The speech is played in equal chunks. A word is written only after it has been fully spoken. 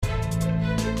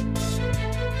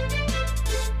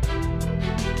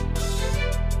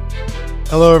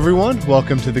Hello, everyone.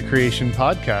 Welcome to the Creation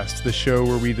Podcast, the show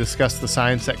where we discuss the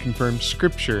science that confirms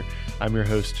Scripture. I'm your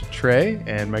host, Trey,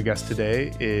 and my guest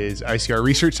today is ICR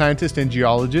research scientist and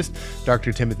geologist,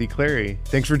 Dr. Timothy Clary.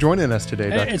 Thanks for joining us today,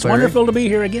 Dr. It's Clary. wonderful to be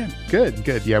here again.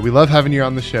 Good. Yeah, we love having you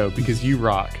on the show because you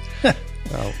rock.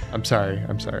 Oh, I'm sorry.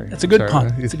 That's a good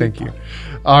pun. Thank you.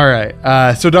 All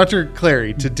right. So, Dr.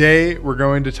 Clary, today we're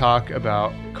going to talk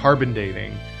about carbon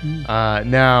dating.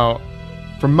 Now,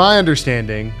 from my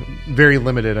understanding, very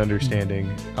limited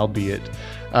understanding, albeit,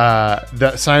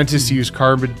 that scientists use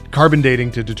carbon dating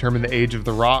to determine the age of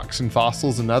the rocks and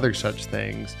fossils and other such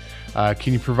things.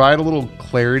 Can you provide a little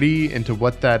clarity into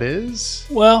what that is?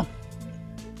 Well,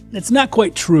 it's not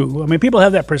quite true. I mean, people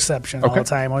have that perception all the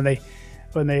time when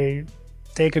they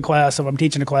take a class. If I'm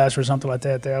teaching a class or something like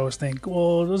that, they always think,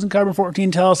 well, doesn't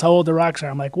carbon-14 tell us how old the rocks are?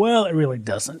 I'm like, well, it really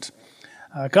doesn't.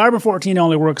 Carbon-14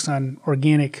 only works on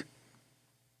organic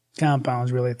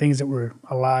compounds, really, things that were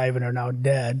alive and are now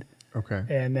dead. Okay.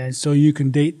 And then so you can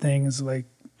date things like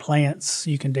plants,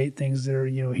 you can date things that are,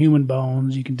 human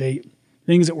bones, you can date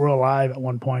things that were alive at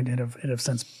one point and have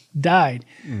since died.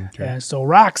 Okay. And so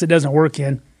rocks it doesn't work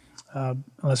in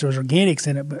unless there's organics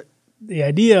in it, but the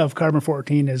idea of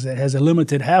carbon-14 is that it has a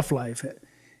limited half-life. It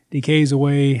decays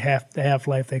away, half the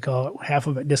half-life, they call it, half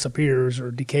of it disappears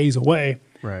or decays away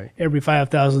every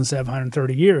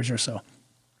 5,730 years or so.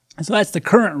 And so that's the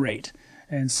current rate.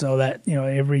 And so that,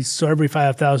 every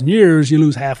 5,000 years, you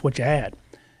lose half what you had.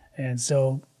 And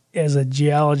so as a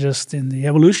geologist in the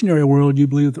evolutionary world, you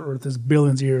believe the Earth is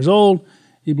billions of years old.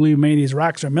 You believe many of these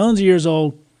rocks are millions of years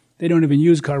old. They don't even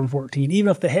use carbon-14,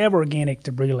 even if they have organic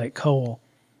debris like coal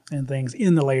and things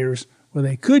in the layers where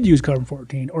they could use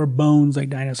carbon-14, or bones like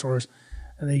dinosaurs,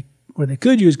 where they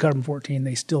could use carbon-14,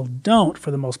 they still don't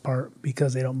for the most part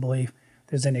because they don't believe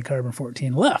there's any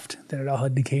carbon-14 left, that it all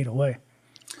had decayed away.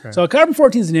 Okay. So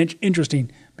carbon-14 is interesting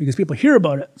because people hear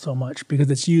about it so much because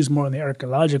it's used more in the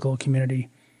archaeological community.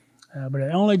 But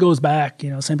it only goes back,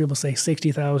 some people say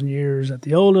 60,000 years at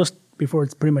the oldest before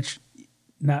it's pretty much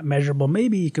not measurable.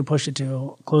 Maybe you can push it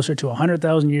to closer to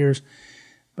 100,000 years,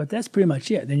 but that's pretty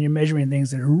much it. Then you're measuring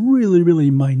things that are really,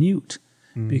 really minute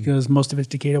because most of it's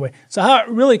decayed away. So how it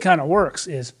really kind of works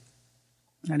is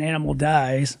an animal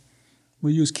dies.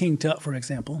 We'll use King Tut, for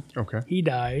example. Okay. He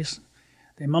dies.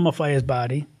 They mummify his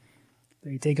body.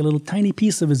 They take a little tiny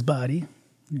piece of his body,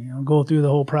 go through the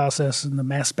whole process and the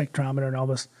mass spectrometer and all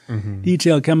this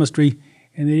detailed chemistry,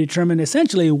 and they determine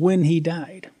essentially when he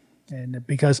died. And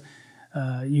because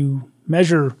you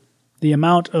measure the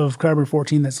amount of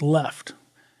carbon-14 that's left.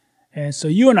 And so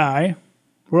you and I,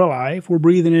 we're alive. We're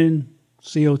breathing in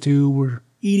CO2. We're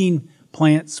eating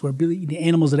plants. We're eating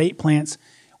animals that ate plants.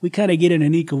 We kind of get in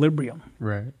an equilibrium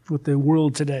with the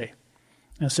world today.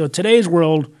 And so today's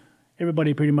world,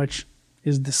 everybody pretty much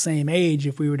is the same age.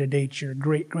 If we were to date your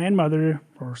great-grandmother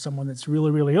or someone that's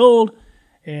really, really old,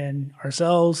 and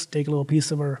ourselves take a little piece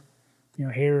of our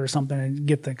hair or something and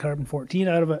get the carbon-14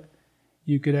 out of it,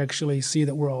 you could actually see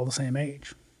that we're all the same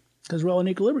age because we're all in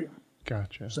equilibrium.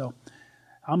 Gotcha. So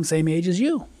I'm the same age as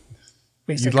you.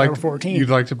 You'd like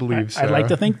to believe so. I'd like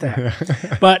to think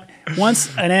that. But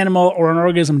once an animal or an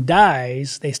organism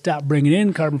dies, they stop bringing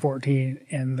in carbon-14,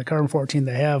 and the carbon-14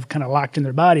 they have kind of locked in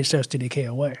their body starts to decay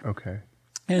away. Okay.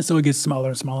 And so it gets smaller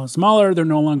and smaller and smaller. They're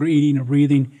no longer eating or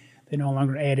breathing. They no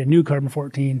longer add in new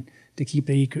carbon-14 to keep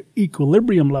the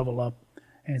equilibrium level up.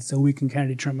 And so we can kind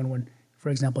of determine when, for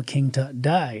example, King Tut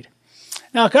died.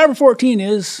 Now, carbon-14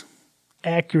 is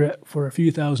accurate for a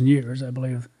few thousand years, I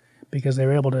believe, because they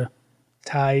were able to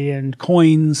tie in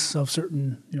coins of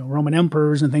certain, Roman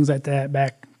emperors and things like that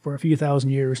back for a few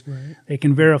thousand years. Right. They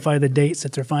can verify the dates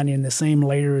that they're finding in the same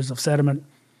layers of sediment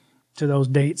to those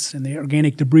dates and the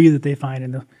organic debris that they find,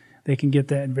 and they can get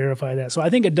that and verify that. So I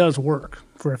think it does work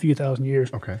for a few thousand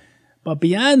years. Okay. But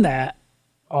beyond that,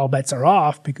 all bets are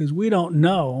off because we don't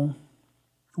know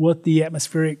what the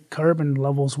atmospheric carbon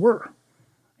levels were.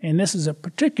 And this is a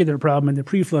particular problem in the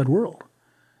pre-flood world.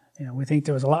 We think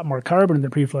there was a lot more carbon in the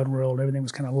pre-flood world. Everything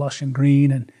was kind of lush and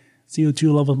green, and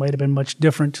CO2 levels might have been much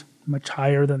different, much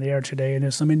higher than they are today. And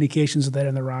there's some indications of that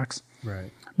in the rocks.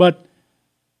 Right. But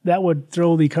that would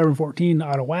throw the carbon-14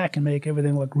 out of whack and make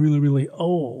everything look really, really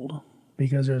old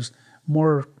because there's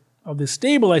more of the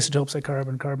stable isotopes like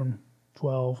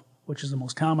carbon-12, which is the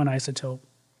most common isotope.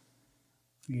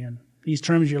 Again, these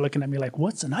terms you're looking at me like,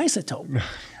 what's an isotope?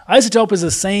 Isotope is the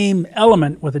same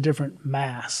element with a different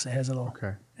mass. It has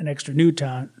an extra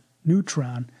neutron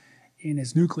in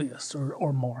its nucleus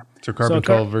or more. So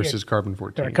carbon-12 versus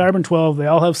carbon-14. Carbon-12, they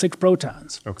all have 6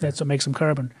 protons. Okay. That's what makes them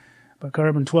carbon. But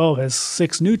carbon-12 has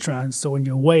 6 neutrons, so when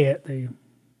you weigh it, the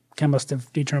chemists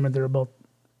have determined they're about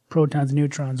protons and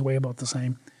neutrons weigh about the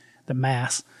same, the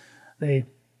mass. They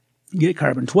get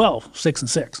carbon-12, 6 and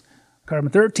 6.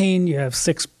 Carbon-13, you have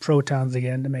 6 protons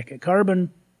again to make it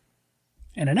carbon,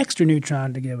 and an extra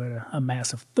neutron to give it a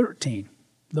mass of 13.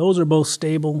 Those are both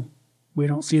stable. We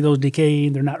don't see those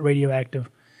decaying. They're not radioactive.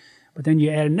 But then you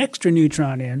add an extra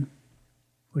neutron in,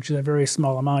 which is a very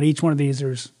small amount. Each one of these,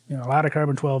 there's a lot of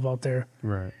carbon-12 out there.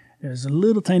 Right. There's a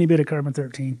little tiny bit of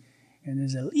carbon-13, and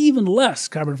there's even less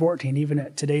carbon-14, even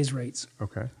at today's rates.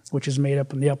 Okay. Which is made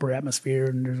up in the upper atmosphere,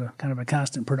 and there's a kind of a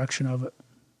constant production of it.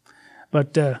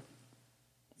 But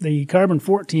the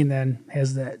carbon-14 then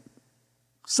has that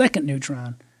second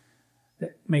neutron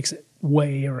that makes it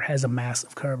weigh or has a mass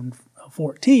of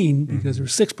carbon-14 because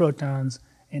there's 6 protons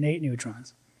and 8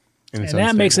 neutrons. And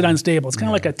that makes it unstable. It's kind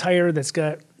of like a tire that's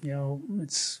got,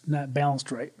 it's not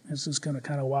balanced right. It's just going to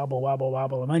kind of wobble, wobble,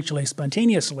 wobble. Eventually,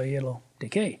 spontaneously, it'll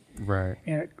decay. Right.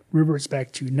 And it reverts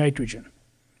back to nitrogen.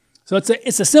 So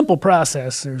it's a simple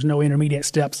process. There's no intermediate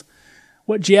steps.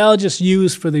 What geologists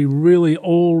use for the really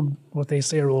old, what they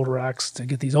say are old rocks, to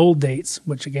get these old dates,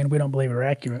 which again we don't believe are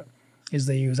accurate, is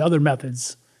they use other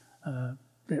methods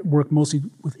that work mostly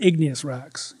with igneous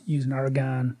rocks, using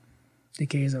argon,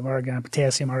 decays of argon,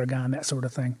 potassium, argon, that sort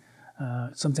of thing.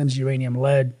 Sometimes uranium,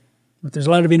 lead. But there's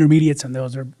a lot of intermediates in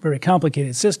those. They're very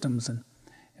complicated systems,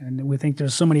 and we think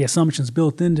there's so many assumptions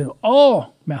built into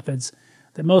all methods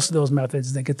that most of those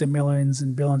methods that get to millions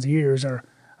and billions of years are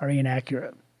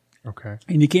inaccurate. Okay.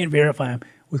 And you can't verify them.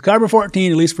 With carbon-14,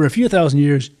 at least for a few thousand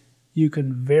years, you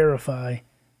can verify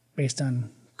based on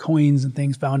coins and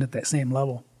things found at that same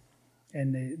level.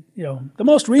 And, the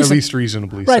most recent... At least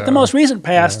reasonably right, so. the most recent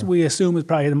past, we assume, is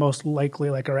probably the most likely,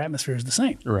 like our atmosphere is the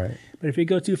same. Right. But if you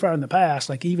go too far in the past,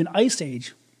 like even Ice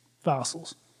Age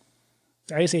fossils,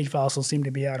 the Ice Age fossils seem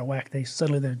to be out of whack.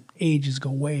 Suddenly the ages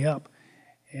go way up.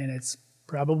 And it's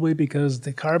probably because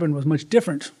the carbon was much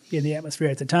different in the atmosphere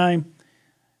at the time.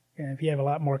 And if you have a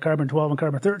lot more carbon-12 and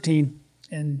carbon-13,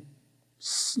 and,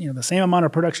 the same amount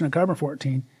of production of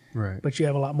carbon-14, right, but you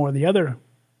have a lot more of the other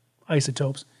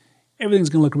isotopes, everything's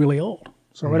going to look really old.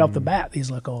 So right off the bat,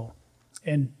 these look old.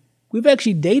 And we've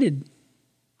actually dated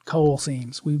coal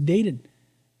seams. We've dated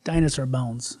dinosaur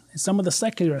bones. And some of the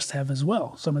secularists have as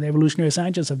well. Some of the evolutionary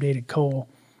scientists have dated coal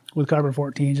with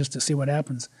carbon-14 just to see what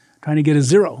happens, trying to get a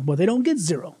zero. But they don't get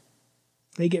zero.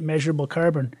 They get measurable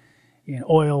carbon in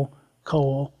oil,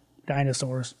 coal,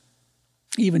 dinosaurs,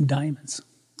 even diamonds.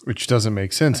 Which doesn't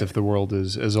make sense if the world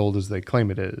is as old as they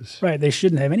claim it is. Right. They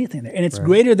shouldn't have anything there. And it's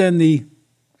greater than the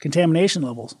contamination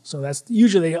levels. So that's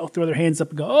usually they'll throw their hands up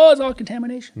and go, oh, it's all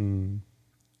contamination.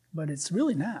 But it's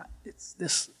really not.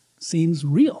 This seems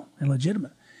real and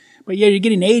legitimate. But yeah, you're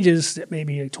getting ages that may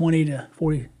be 20 to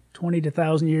 40, 20 to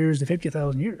 1,000 years to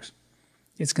 50,000 years.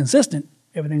 It's consistent.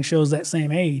 Everything shows that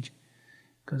same age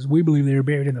because we believe they were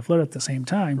buried in the flood at the same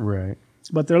time. Right.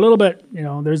 But they're a little bit,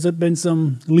 there's been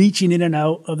some leaching in and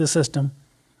out of the system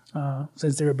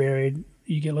since they were buried.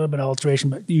 You get a little bit of alteration,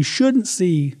 but you shouldn't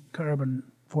see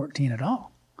carbon-14 at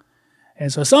all.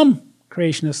 And so some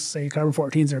creationists say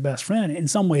carbon-14 is their best friend. In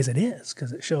some ways it is,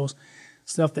 because it shows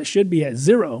stuff that should be at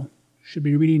zero, should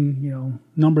be reading,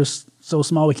 numbers so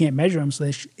small we can't measure them, so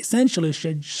they essentially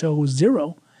should show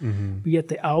zero. But yet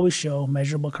they always show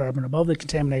measurable carbon above the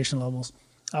contamination levels,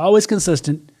 always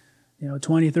consistent,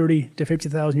 20, 30 to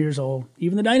 50,000 years old,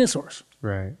 even the dinosaurs.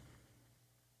 Right.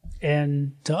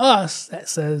 And to us, that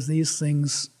says these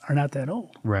things are not that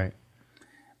old. Right.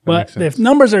 But if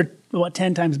numbers are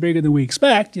 10 times bigger than we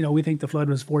expect, we think the flood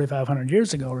was 4,500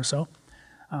 years ago or so.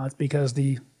 It's because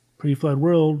the pre-flood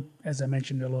world, as I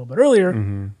mentioned a little bit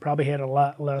earlier, probably had a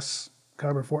lot less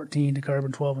carbon-14 to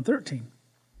carbon-12 and 13.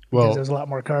 Because there's a lot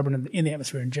more carbon in the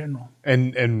atmosphere in general.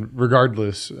 And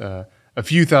regardless, a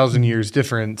few thousand years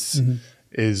difference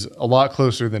is a lot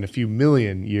closer than a few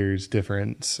million years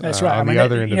difference. That's right. On the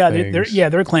other end of things.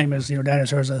 Their claim is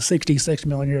dinosaurs are 66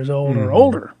 million years old or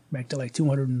older, back to like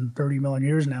 230 million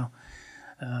years now.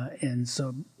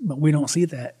 But we don't see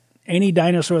that. Any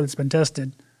dinosaur that's been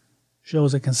tested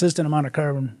shows a consistent amount of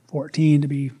carbon-14 to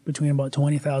be between about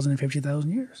 20,000 and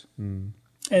 50,000 years. And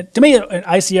to me, an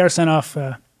ICR sent off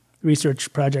a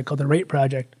research project called the RATE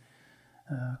Project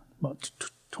about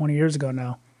 20 years ago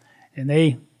now, and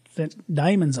they sent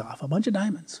diamonds off, a bunch of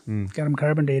diamonds, got them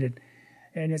carbon dated.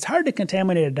 And it's hard to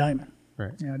contaminate a diamond.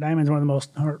 Right. Diamond's one of the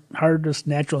most hardest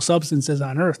natural substances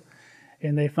on Earth,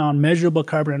 and they found measurable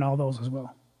carbon in all those as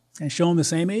well, and show them the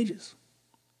same ages.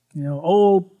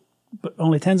 Old, but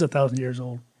only tens of thousands of years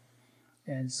old.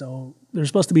 And so they're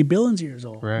supposed to be billions of years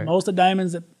old. Right. Most of the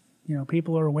diamonds that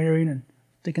people are wearing and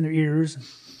stick in their ears,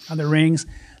 on their rings,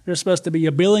 they're supposed to be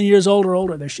 1 billion years old or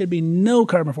older. There should be no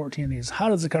carbon-14 in these. How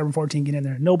does the carbon-14 get in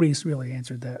there? Nobody's really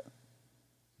answered that.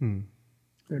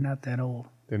 They're not that old.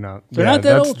 They're not. They're not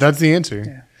that old. That's the answer.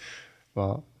 Yeah.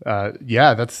 Well,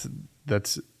 that's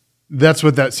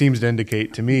what that seems to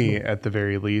indicate to me, at the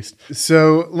very least.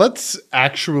 So let's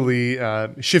actually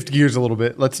shift gears a little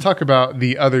bit. Let's talk about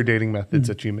the other dating methods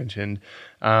that you mentioned.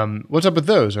 What's up with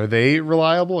those? Are they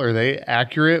reliable? Are they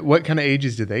accurate? What kind of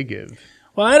ages do they give?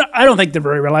 Well, I don't think they're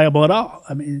very reliable at all.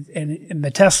 I mean, and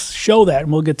the tests show that,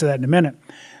 and we'll get to that in a minute.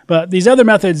 But these other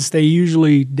methods, they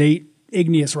usually date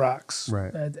igneous rocks.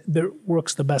 Right. That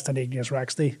works the best on igneous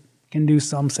rocks. They can do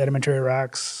some sedimentary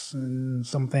rocks and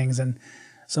some things, and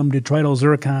some detrital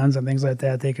zircons and things like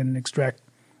that. They can extract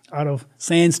out of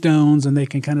sandstones, and they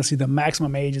can kind of see the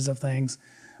maximum ages of things.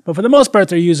 But for the most part,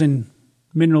 they're using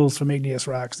minerals from igneous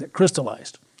rocks that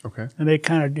crystallized. Okay. And they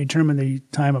kind of determine the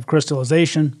time of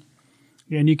crystallization.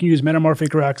 And you can use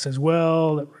metamorphic rocks as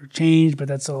well that were changed, but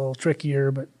that's a little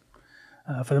trickier. But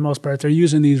for the most part, they're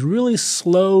using these really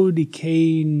slow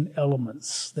decaying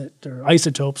elements that are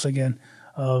isotopes, again,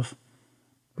 of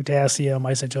potassium,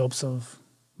 isotopes of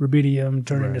rubidium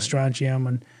turning to strontium,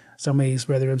 and some of these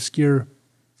rather obscure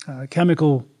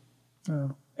chemical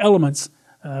elements.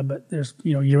 But there's,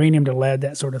 uranium to lead,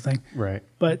 that sort of thing. Right.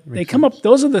 But they come up,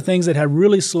 those are the things that have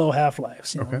really slow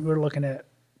half-lives. We're looking at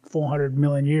 400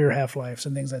 million year half-lives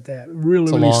and things like that.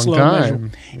 Really slow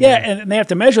measure. Yeah, and they have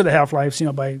to measure the half-lives,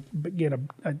 by getting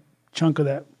a chunk of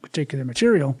that particular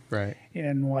material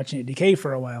and watching it decay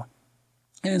for a while.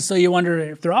 And so you wonder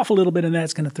if they're off a little bit, and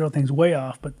that's going to throw things way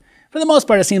off. But for the most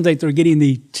part, it seems like they're getting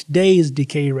today's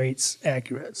decay rates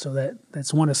accurate. So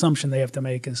that's one assumption they have to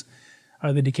make is,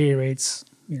 are the decay rates,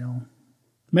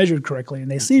 measured correctly? And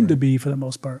they seem to be for the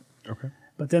most part. Okay.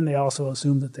 But then they also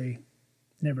assume that they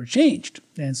never changed.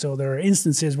 And so there are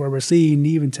instances where we're seeing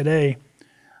even today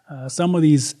some of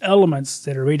these elements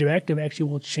that are radioactive actually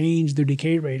will change their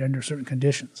decay rate under certain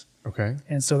conditions. Okay.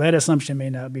 And so that assumption may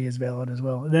not be as valid as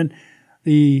well. And then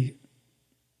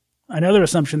another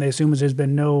assumption they assume is there's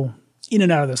been no in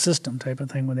and out of the system type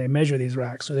of thing when they measure these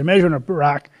rocks. So they're measuring a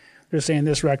rock. They're saying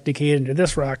this rock decayed into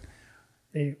this rock.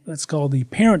 That's called the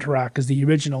parent rock, is the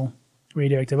original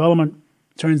radioactive element,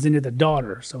 turns into the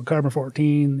daughter. So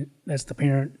carbon-14, that's the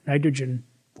parent.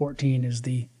 Nitrogen-14 is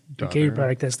the decayed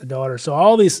product, that's the daughter. So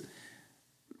all these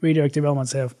radioactive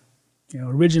elements have,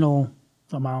 original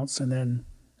amounts and then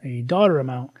a daughter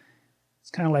amount.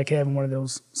 It's kind of like having one of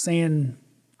those sand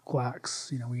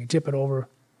clocks, where you tip it over.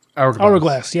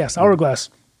 Hourglass, yes, hourglass.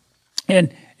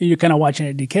 And you're kind of watching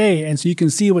it decay, and so you can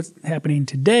see what's happening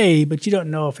today, but you don't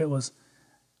know if it was,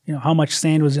 how much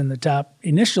sand was in the top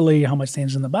initially, how much sand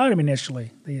was in the bottom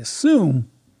initially. They assume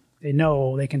they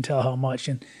know, they can tell how much,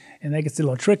 and that gets a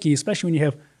little tricky, especially when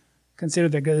you consider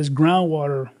that there's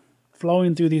groundwater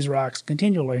flowing through these rocks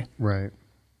continually. Right.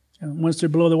 And once they're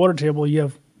below the water table, you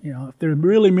have, if they're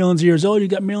really millions of years old,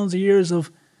 you've got millions of years of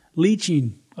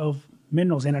leaching of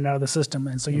minerals in and out of the system,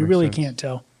 and so you really can't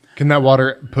tell. Can that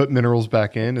water put minerals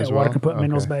back in as well? Water can put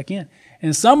minerals back in.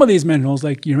 And some of these minerals,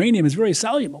 like uranium, is very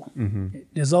soluble. Mm-hmm.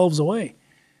 It dissolves away.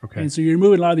 Okay. And so you're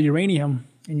removing a lot of the uranium,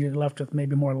 and you're left with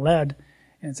maybe more lead,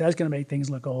 and so that's going to make things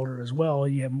look older as well.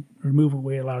 You remove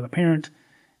away a lot of the parent,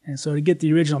 and so to get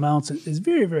the original amounts is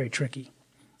very, very tricky.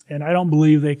 And I don't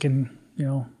believe they can,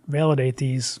 validate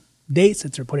these dates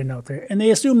that they're putting out there. And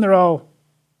they assume they're all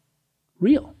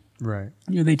real. Right.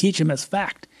 They teach them as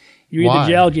fact. You read the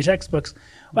geology textbooks.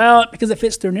 Well, because it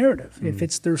fits their narrative. It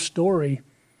fits their story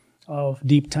of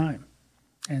deep time.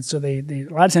 And so they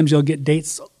a lot of times you'll get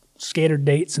dates, scattered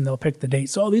dates, and they'll pick the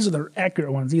dates. So these are the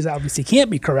accurate ones. These obviously can't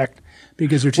be correct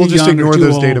because they're too young. We'll just ignore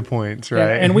those old. data points, right?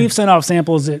 Yeah, and we've sent off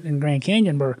samples in Grand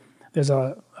Canyon where there's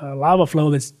a lava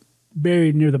flow that's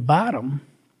buried near the bottom,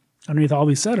 underneath all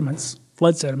these sediments,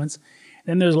 flood sediments.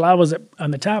 Then there's lavas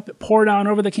on the top that pour down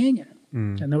over the canyon.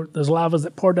 And those lavas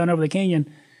that pour down over the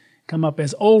canyon come up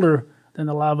as older than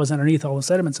the lavas underneath all the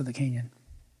sediments of the canyon,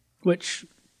 which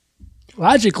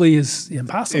logically is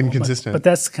impossible. Inconsistent. But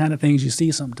that's the kind of things you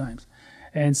see sometimes.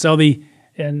 And so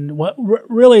what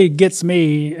really gets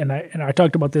me, and I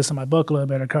talked about this in my book a little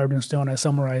bit, A Carbon and Stone, I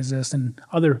summarized this, and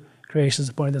other creations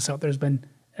have pointed this out. There's been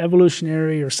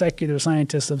evolutionary or secular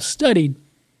scientists have studied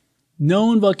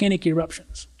known volcanic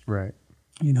eruptions. Right.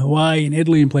 In Hawaii and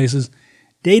Italy and places,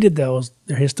 dated those.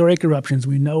 They're historic eruptions.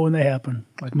 We know when they happen,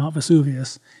 like Mount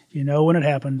Vesuvius. You know when it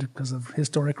happened because of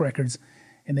historic records.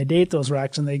 And they date those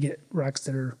rocks, and they get rocks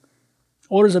that are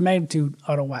orders of magnitude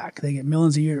out of whack. They get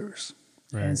millions of years.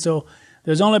 Right. And so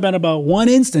there's only been about one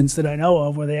instance that I know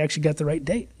of where they actually got the right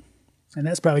date. And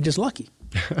that's probably just lucky.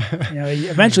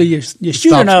 Eventually you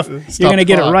shoot enough, you're going to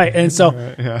get it right. And so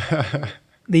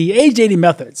the age dating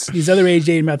methods, these other age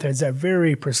dating methods are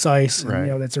very precise.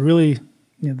 And, that's a really,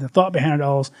 the thought behind it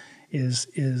all is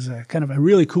kind of a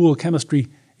really cool chemistry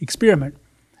experiment.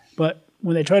 But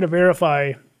when they try to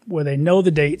verify where they know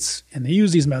the dates and they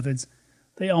use these methods,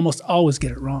 they almost always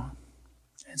get it wrong.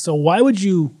 And so why would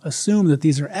you assume that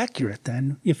these are accurate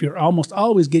then if you're almost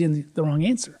always getting the wrong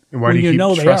answer? And why do you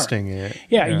keep trusting it?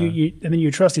 Yeah, and then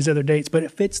you trust these other dates, but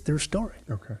it fits their story.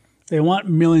 Okay. They want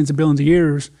millions and billions of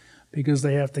years because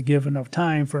they have to give enough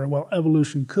time for,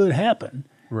 evolution could happen,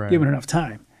 given enough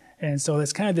time. And so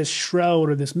it's kind of this shroud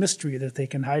or this mystery that they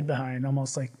can hide behind,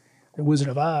 almost like the Wizard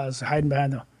of Oz, hiding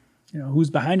behind the, who's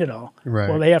behind it all. Right.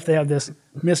 Well, they have to have this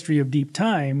mystery of deep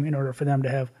time in order for them to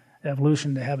have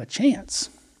evolution to have a chance.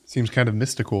 Seems kind of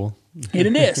mystical. It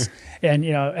is. And,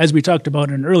 as we talked about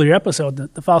in an earlier episode,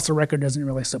 the fossil record doesn't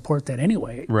really support that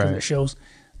anyway. Because it shows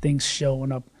things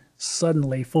showing up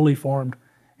suddenly, fully formed.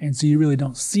 And so you really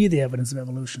don't see the evidence of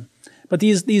evolution. But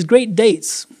these great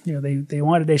dates,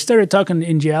 they started talking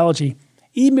in geology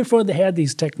even before they had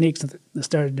these techniques that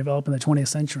started developing in the 20th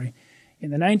century.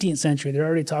 In the 19th century, they're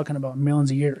already talking about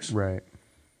millions of years. Right.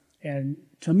 And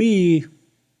to me,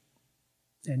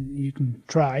 and you can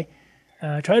try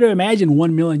to imagine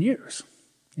 1 million years.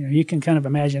 You can kind of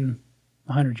imagine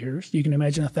 100 years. You can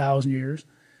imagine 1,000 years.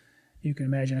 You can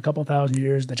imagine a couple thousand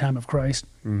years, the time of Christ.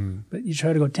 But you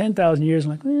try to go 10,000 years,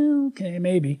 I'm like, well, okay,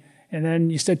 maybe. And then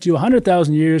you start to do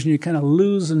 100,000 years, and you kind of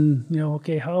lose, and,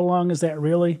 okay, how long is that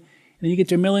really? And then you get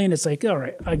to 1 million, it's like, all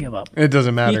right, I give up. It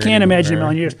doesn't matter. You can't imagine 1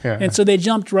 million years. Yeah. And so they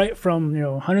jumped right from,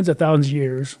 hundreds of thousands of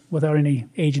years without any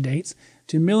age dates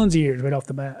to millions of years right off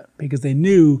the bat because they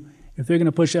knew if they're going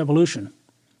to push evolution,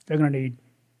 they're going to need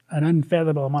an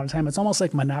unfathomable amount of time. It's almost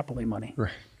like monopoly money.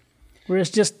 Right. Where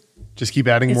it's just keep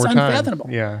adding more time. It's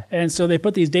unfathomable. Yeah. And so they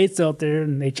put these dates out there,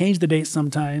 and they change the dates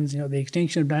sometimes. The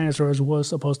extinction of dinosaurs was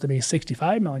supposed to be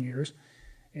 65 million years.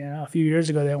 And a few years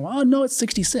ago, they went, oh, no, it's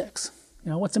 66.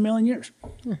 What's 1 million years?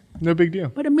 No big deal.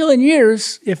 But 1 million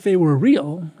years, if they were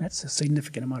real, that's a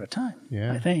significant amount of time.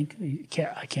 Yeah. I think.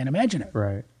 I can't imagine it.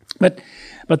 Right. But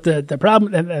the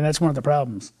problem, and that's one of the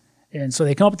problems. And so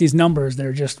they come up with these numbers that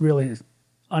are just really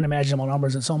unimaginable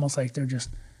numbers. It's almost like they're just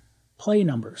play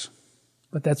numbers.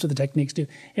 But that's what the techniques do.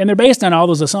 And they're based on all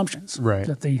those assumptions. Right.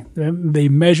 That they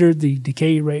measured the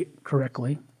decay rate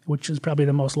correctly, which is probably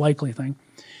the most likely thing.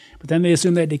 But then they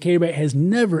assume that decay rate has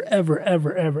never, ever,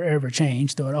 ever, ever, ever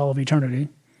changed throughout all of eternity.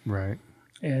 Right.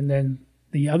 And then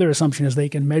the other assumption is they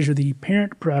can measure the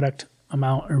parent product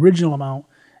amount, original amount,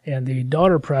 and the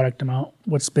daughter product amount,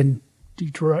 what's been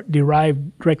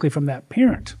derived directly from that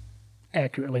parent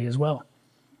accurately as well.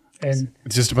 And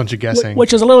it's just a bunch of guessing.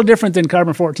 Which is a little different than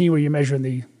carbon-14 where you're measuring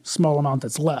the small amount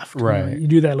that's left. Right. You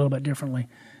do that a little bit differently.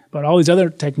 But all these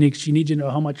other techniques, you need to know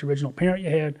how much original parent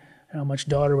you had, how much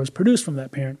daughter was produced from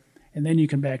that parent, and then you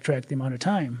can backtrack the amount of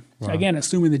time. Wow. Again,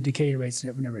 assuming the decay rates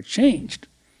have never changed.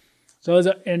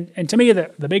 So, and to me,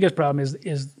 the biggest problem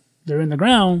is they're in the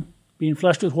ground being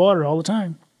flushed with water all the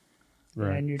time.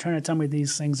 Right. And you're trying to tell me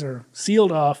these things are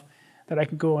sealed off, that I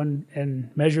can go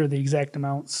and measure the exact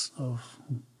amounts of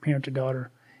parent to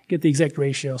daughter, get the exact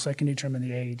ratio so I can determine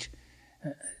the age.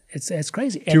 It's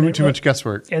crazy. Too much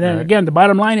guesswork. And then again, the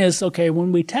bottom line is, okay,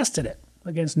 when we tested it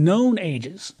against known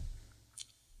ages,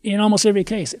 in almost every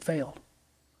case it failed.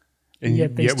 And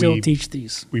yet they still teach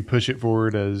these. We push it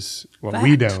forward as,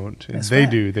 we don't. And they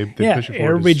do. They push it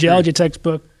forward. Every geology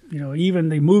textbook, even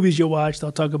the movies you watch,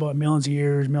 they'll talk about millions of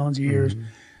years,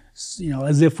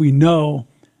 as if we know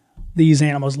these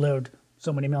animals lived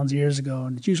so many millions of years ago,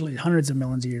 and it's usually hundreds of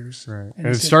millions of years. Right. And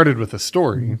it started with a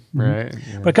story, right?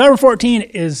 Yeah. But carbon-14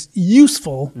 is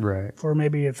useful for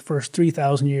maybe the first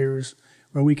 3,000 years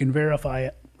where we can verify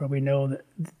it, where we know that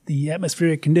the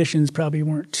atmospheric conditions probably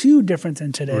weren't too different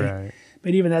than today. Right.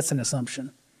 But even that's an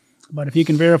assumption. But if you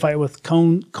can verify it with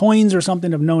coins or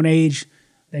something of known age,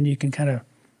 then you can kind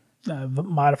of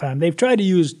modify them. They've tried to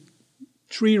use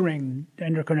tree ring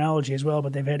endocrinology as well,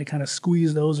 but they've had to kind of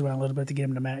squeeze those around a little bit to get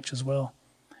them to match as well.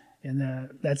 And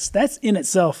that's in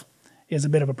itself is a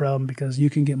bit of a problem because you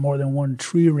can get more than one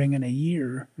tree ring in a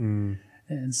year.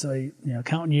 And so,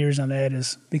 counting years on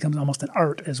that becomes almost an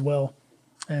art as well.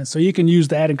 And so you can use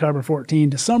that in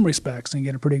carbon-14 to some respects and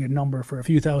get a pretty good number for a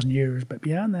few thousand years. But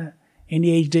beyond that,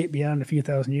 any age date beyond a few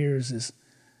thousand years is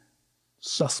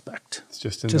suspect, it's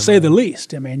just to say the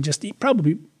least. I mean, just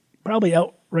probably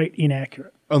outright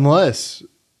inaccurate. Unless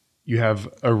you have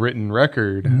a written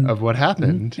record of what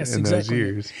happened in those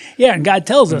years. Yeah, and God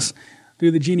tells us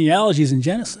through the genealogies in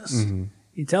Genesis.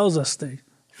 He tells us the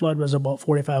flood was about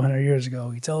 4,500 years ago.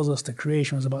 He tells us the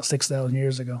creation was about 6,000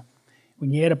 years ago.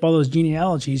 When you add up all those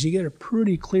genealogies, you get a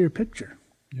pretty clear picture.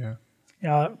 Yeah.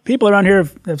 People around here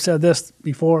have said this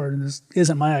before, and this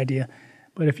isn't my idea,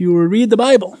 but if you were to read the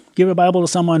Bible, give a Bible to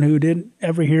someone who didn't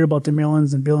ever hear about the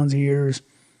millions and billions of years,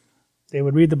 they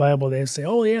would read the Bible, they'd say,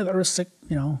 oh yeah, the Earth's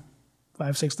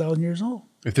 5,000-6,000 years old.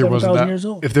 If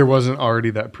there wasn't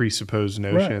already that presupposed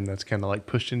notion that's kind of like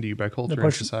pushed into you by culture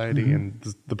and society and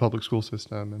the public school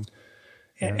system,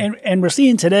 and we're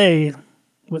seeing today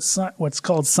what's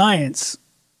called science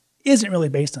isn't really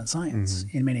based on science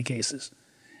in many cases.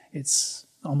 It's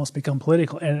almost become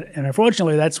political, and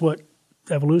unfortunately, that's what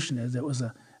evolution is. It was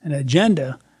an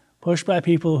agenda pushed by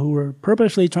people who were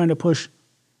purposely trying to push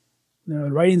the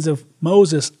writings of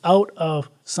Moses out of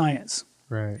science.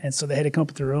 Right. And so they had to come up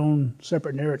with their own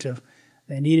separate narrative.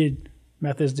 They needed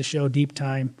methods to show deep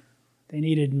time. They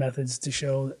needed methods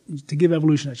to give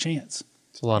evolution a chance.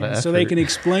 It's a lot of effort. So they can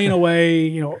explain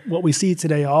away, what we see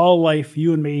today, all life,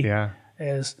 you and me,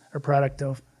 as a product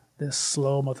of this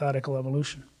slow, methodical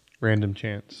evolution. Random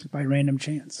chance. By random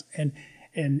chance. And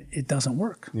it doesn't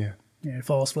work. Yeah. It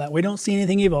falls flat. We don't see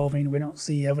anything evolving. We don't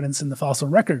see evidence in the fossil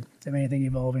record of anything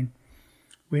evolving.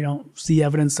 We don't see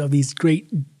evidence of these great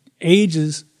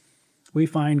ages. We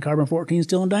find carbon-14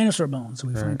 still in dinosaur bones.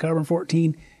 We find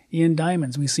carbon-14 in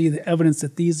diamonds. We see the evidence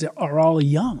that these are all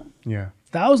young. Yeah.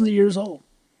 Thousands of years old,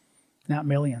 not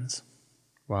millions.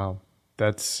 Wow.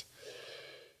 It's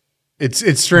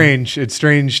strange. It's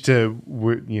strange to,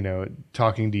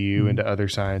 talking to you and to other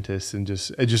scientists and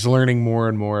just learning more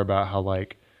and more about how,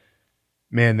 like,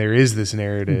 man, there is this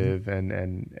narrative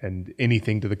and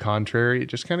anything to the contrary, it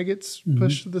just kind of gets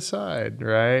pushed to the side,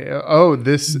 right? Oh,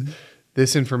 this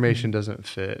information doesn't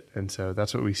fit. And so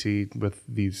that's what we see with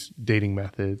these dating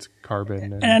methods,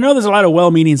 carbon. And I know there's a lot of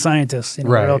well-meaning scientists that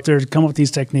are out there to come up with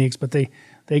these techniques, but they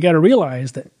got to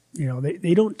realize that,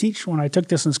 they don't teach, when I took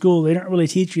this in school, they don't really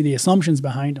teach you the assumptions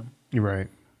behind them. You're right.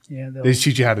 Yeah, they just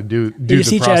teach you how to do the process. They just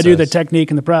teach you how to do the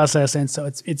technique and the process. And so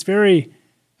it's very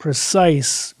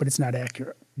precise, but it's not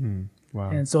accurate.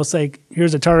 Wow. And so it's like,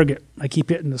 here's a target. I keep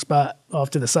hitting the spot off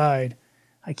to the side.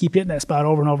 I keep hitting that spot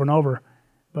over and over and over,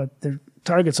 but the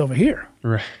target's over here.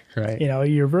 Right.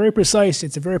 You're very precise.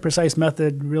 It's a very precise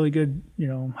method, really good,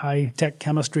 high-tech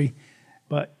chemistry,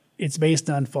 but it's based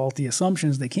on faulty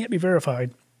assumptions. They can't be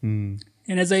verified. And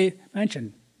as I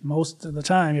mentioned, most of the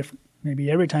time, if maybe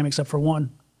every time except for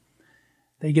one,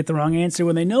 they get the wrong answer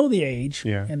when they know the age,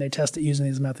 and they test it using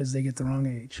these methods, they get the wrong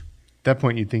age. At that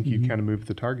point, you'd think you kind of moved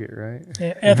the target, right?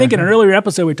 I think in an earlier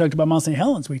episode, we talked about Mount St.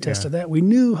 Helens. We tested that. We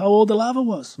knew how old the lava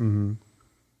was. And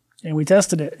we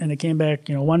tested it, and it came back,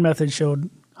 one method showed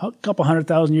a couple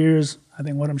 100,000 years. I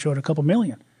think one of them showed a couple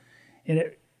million. And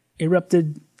it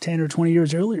erupted 10 or 20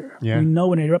 years earlier. Yeah. We know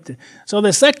when it erupted. So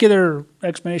the secular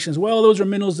explanation is, well, those are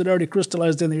minerals that already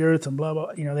crystallized in the earth and blah,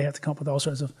 blah. They have to come up with all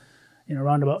sorts of,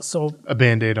 roundabouts. So a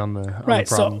Band-Aid on the problem.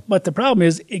 So, but the problem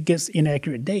is it gets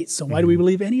inaccurate dates. So why do we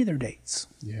believe any of their dates?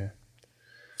 Yeah.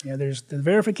 There's the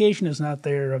verification is not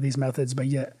there of these methods, but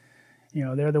yet,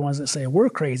 they're the ones that say we're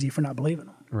crazy for not believing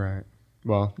them. Right.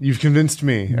 Well, you've convinced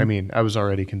me. I mean, I was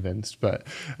already convinced, but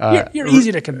you're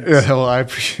easy to convince. Well, I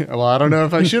don't know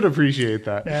if I should appreciate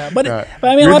that. But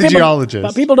I mean, you're a lot the of people, geologist.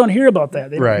 but people don't hear about that.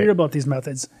 They don't hear about these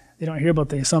methods. They don't hear about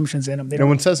the assumptions in them. No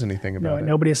one says anything about it.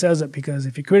 Nobody says it because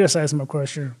if you criticize them, of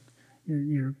course,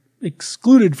 you're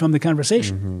excluded from the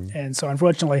conversation. And so,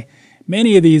 unfortunately,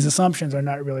 many of these assumptions are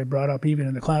not really brought up even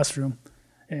in the classroom.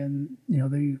 And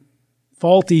the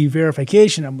faulty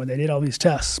verification of them when they did all these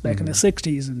tests back in the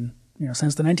 60s and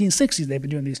since the 1960s, they've been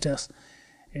doing these tests.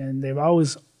 And they've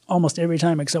always, almost every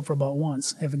time except for about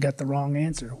once, have got the wrong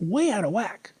answer. Way out of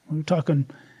whack. We're talking...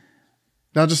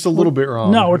 Not just a little bit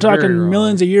wrong. No, we're talking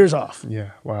millions of years off.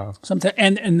 Yeah, wow.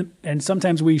 Sometimes, and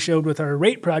sometimes we showed with our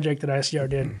rate project that ICR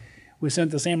did, we sent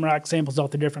the same rock samples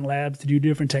out to different labs to do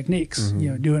different techniques,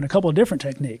 doing a couple of different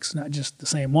techniques, not just the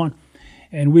same one.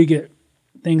 And we get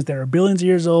things that are billions of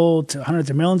years old to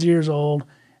hundreds of millions of years old.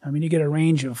 I mean, you get a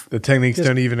range of... The techniques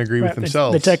don't even agree with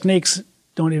themselves. The techniques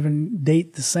don't even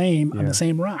date the same on the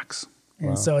same rocks.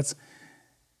 And so it's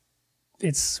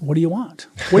what do you want?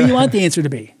 What do you want the answer to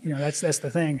be? That's the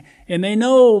thing. And they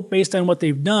know based on what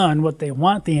they've done, what they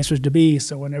want the answers to be.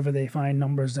 So whenever they find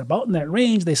numbers about in that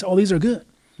range, they say, oh, these are good.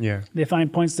 Yeah. They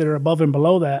find points that are above and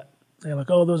below that. They're like,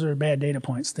 oh, those are bad data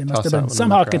points. They must have been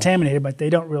somehow contaminated, but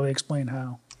they don't really explain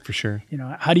how. For sure.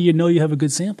 How do you know you have a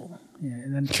good sample?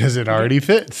 Because it already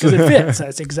fits. Because it fits.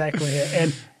 That's exactly it.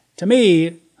 And to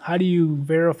me, how do you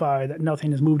verify that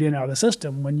nothing has moved in and out of the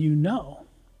system when you know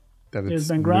that there's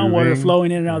been groundwater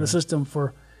flowing in and out of the system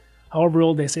for however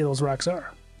old they say those rocks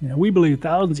are? We believe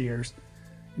thousands of years,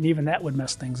 and even that would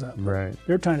mess things up. Right.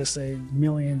 They're trying to say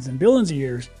millions and billions of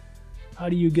years. How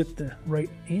do you get the right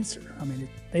answer? I mean,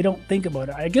 they don't think about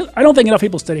it. I don't think enough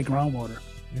people study groundwater.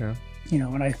 Yeah.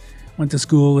 When I went to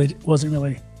school, it wasn't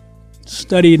really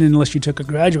studied unless you took a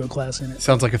graduate class in it.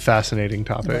 Sounds like a fascinating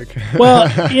topic.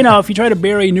 Well, if you try to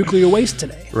bury nuclear waste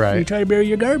today, right. You try to bury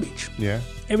your garbage, yeah,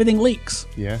 everything leaks.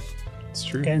 Yeah, it's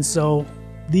true. And so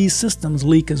these systems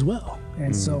leak as well.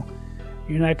 And so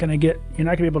you're not going to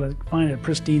be able to find a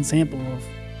pristine sample of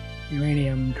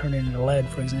uranium turned into lead,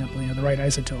 for example, the right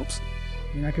isotopes.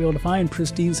 You're not going to be able to find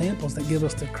pristine samples that give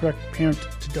us the correct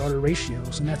parent-to-daughter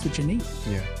ratios, and that's what you need.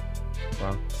 Yeah.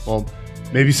 Wow. Well,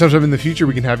 maybe sometime in the future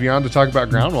we can have you on to talk about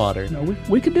groundwater.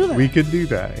 We could do that. We could do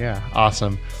that. Yeah.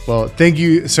 Awesome. Well, thank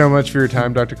you so much for your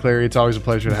time, Dr. Clary. It's always a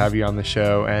pleasure to have you on the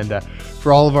show. And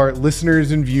for all of our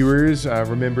listeners and viewers,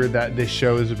 remember that this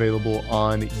show is available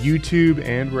on YouTube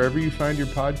and wherever you find your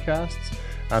podcasts.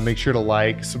 Make sure to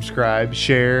like, subscribe,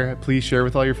 share. Please share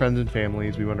with all your friends and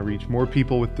families. We want to reach more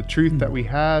people with the truth that we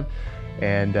have.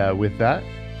 And with that,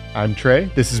 I'm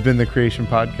Trey. This has been the Creation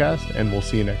Podcast, and we'll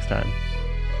see you next time.